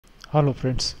Hello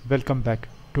friends, welcome back.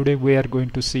 Today we are going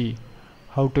to see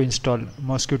how to install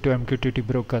Mosquitto Mqtt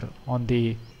Broker on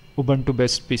the Ubuntu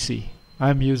based PC. I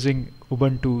am using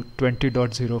Ubuntu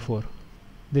 20.04.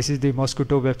 This is the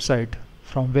Mosquitto website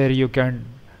from where you can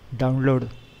download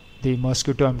the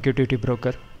Mosquitto Mqtt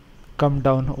Broker. Come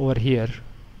down over here.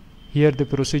 Here the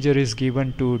procedure is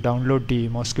given to download the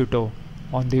Mosquitto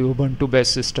on the Ubuntu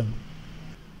based system.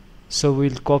 So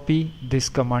we'll copy this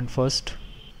command first.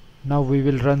 Now we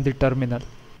will run the terminal.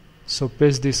 So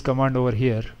paste this command over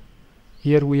here.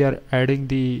 Here we are adding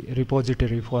the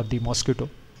repository for the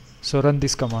Mosquitto. So run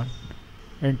this command.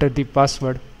 Enter the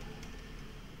password.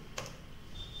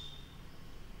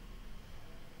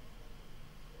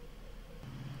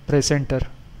 Press enter.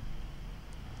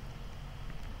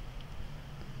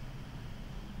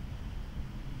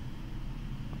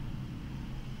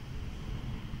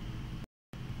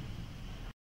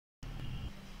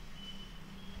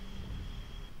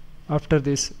 After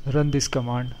this, run this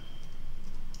command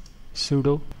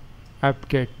sudo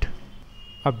apt-get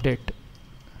update.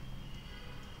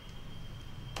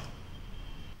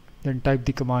 Then type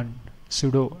the command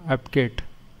sudo apt-get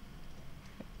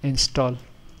install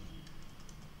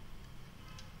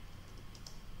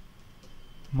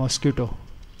Mosquitto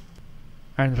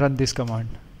and run this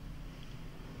command.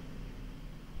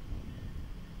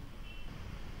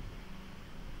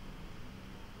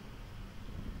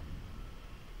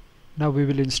 Now we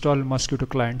will install Mosquitto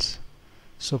clients.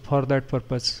 So for that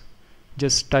purpose,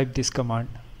 just type this command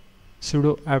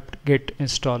sudo apt-get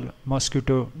install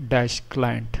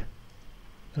mosquitto-client.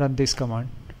 Run this command.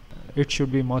 It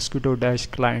should be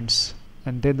mosquitto-clients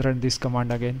and then run this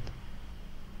command again.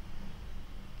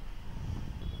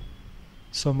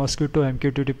 So Mosquitto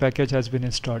Mqtt package has been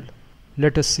installed.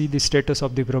 Let us see the status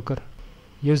of the broker.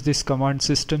 Use this command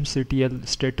systemctl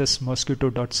status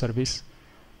mosquitto.service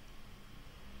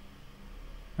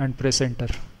and press enter.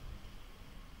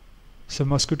 So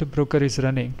Mosquitto broker is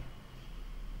running.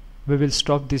 We will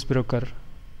stop this broker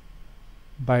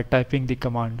by typing the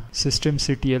command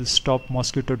systemctl stop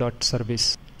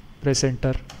mosquitto.service. Press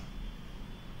enter.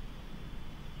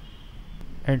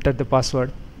 Enter the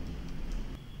password.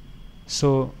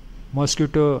 So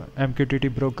Mosquitto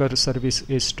Mqtt broker service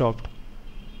is stopped.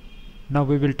 Now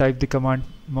we will type the command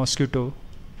mosquitto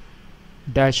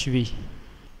 -v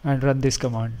and run this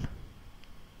command.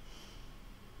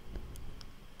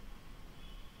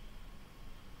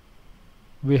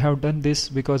 We have done this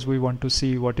because we want to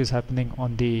see what is happening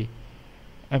on the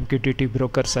Mqtt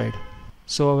broker side.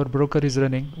 So our broker is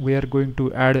running. We are going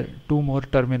to add two more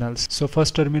terminals. So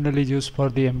first terminal is used for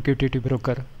the Mqtt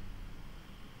broker.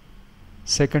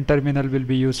 Second terminal will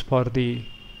be used for the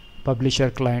publisher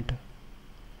client,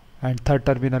 and third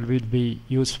terminal will be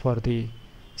used for the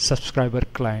subscriber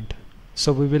client.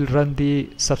 So we will run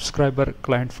the subscriber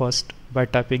client first by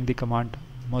typing the command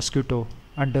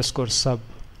mosquitto_sub.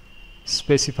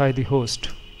 Specify the host,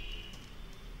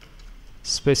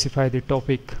 specify the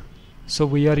topic. So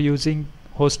we are using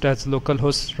host as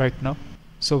localhost right now.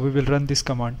 So we will run this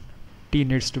command. T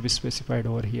needs to be specified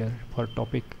over here for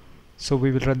topic. So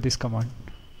we will run this command.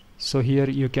 So here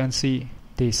you can see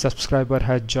the subscriber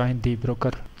has joined the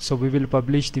broker. So we will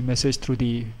publish the message through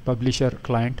the publisher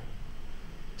client.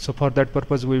 So for that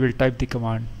purpose we will type the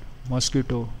command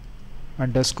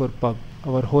mosquitto_pub.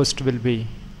 Our host will be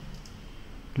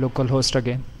localhost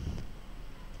again.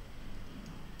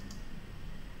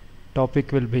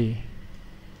 Topic will be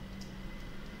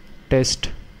test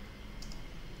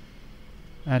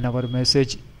and our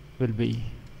message will be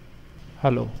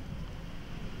hello.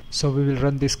 So we will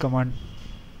run this command.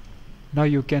 Now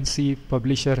you can see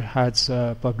publisher has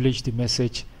published the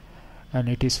message and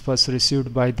it is first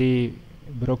received by the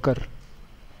broker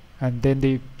and then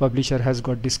the publisher has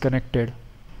got disconnected.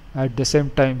 At the same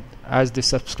time, as the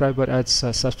subscriber has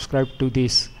subscribed to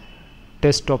this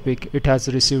test topic, it has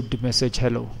received the message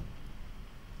hello.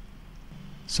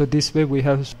 So this way we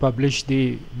have published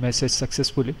the message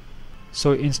successfully.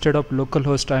 So instead of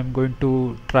localhost, I am going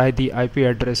to try the IP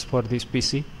address for this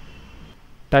PC.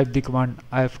 Type the command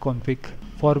ifconfig.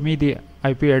 For me the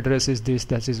IP address is this,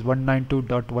 that is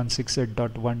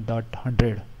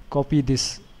 192.168.1.100. Copy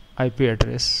this IP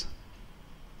address.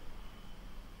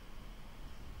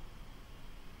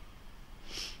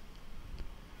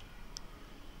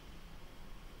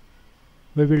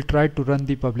 We will try to run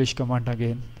the publish command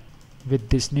again with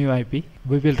this new IP.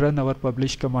 We will run our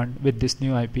publish command with this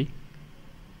new IP.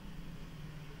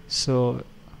 So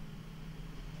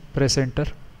press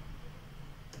enter.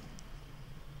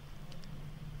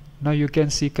 Now you can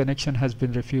see connection has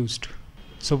been refused.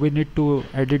 So we need to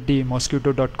edit the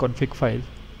mosquitto.config file.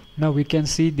 Now we can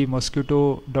see the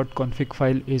mosquito.config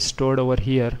file is stored over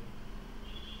here,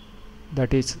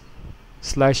 that is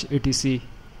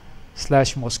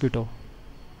 /etc/mosquito.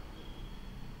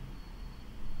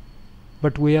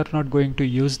 But we are not going to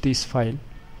use this file.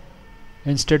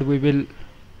 Instead we will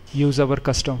use our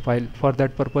custom file. For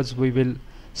that purpose we will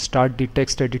start the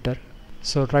text editor.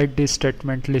 So write this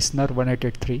statement listener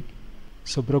 1883.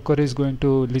 So broker is going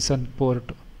to listen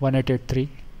port 1883.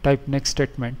 Type next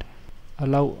statement,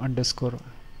 allow underscore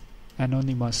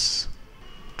anonymous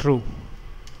true.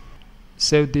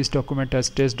 Save this document as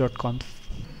test.conf.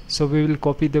 So we will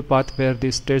copy the path where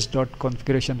this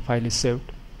test.configuration file is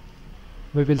saved.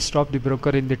 We will stop the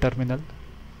broker in the terminal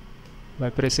by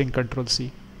pressing Ctrl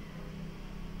C.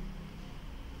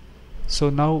 So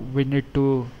now we need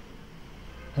to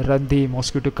run the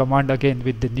Mosquito command again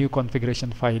with the new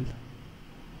configuration file.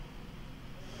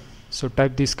 So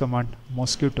type this command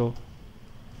mosquito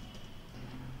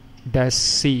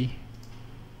 -c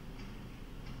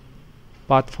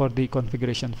path for the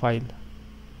configuration file,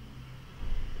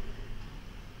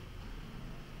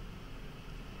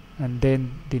 and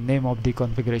then the name of the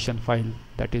configuration file,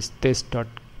 that is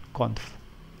test.conf.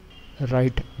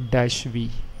 Write -v.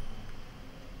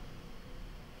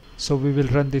 So we will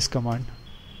run this command.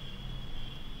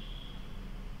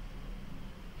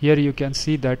 Here you can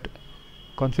see that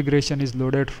configuration is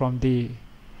loaded from the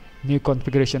new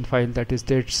configuration file, that is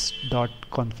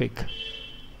test.config.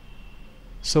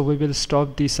 So we will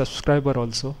stop the subscriber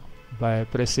also by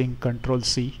pressing Ctrl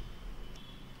C,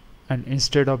 and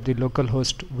instead of the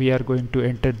localhost we are going to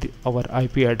enter our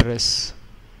IP address,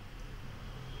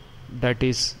 that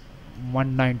is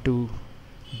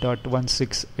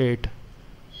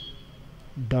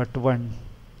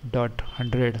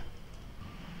 192.168.1.100.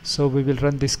 So we will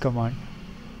run this command.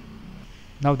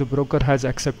 Now the broker has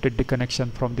accepted the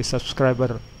connection from the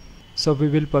subscriber. So we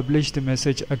will publish the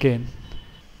message again.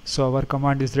 So our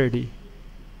command is ready.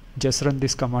 Just run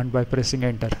this command by pressing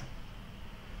enter.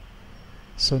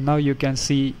 So now you can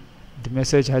see the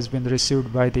message has been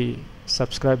received by the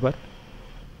subscriber,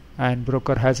 and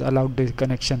broker has allowed the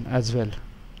connection as well.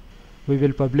 We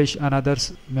will publish another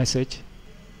message,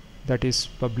 that is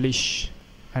publish,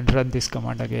 and run this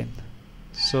command again.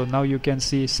 So now you can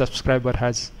see subscriber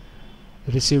has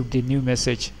received the new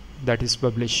message, that is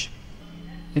publish.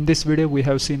 In this video we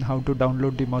have seen how to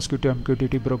download the Mosquito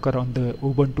Mqtt Broker on the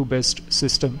Ubuntu based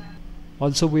system.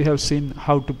 Also we have seen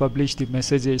how to publish the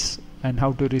messages and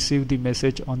how to receive the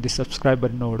message on the subscriber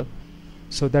node.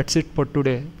 So that's it for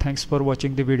today. Thanks for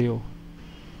watching the video.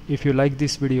 If you like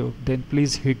this video, then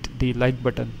please hit the like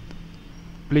button.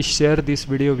 Please share this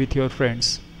video with your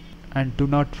friends, and do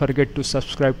not forget to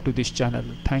subscribe to this channel.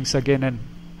 Thanks again and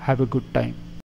have a good time.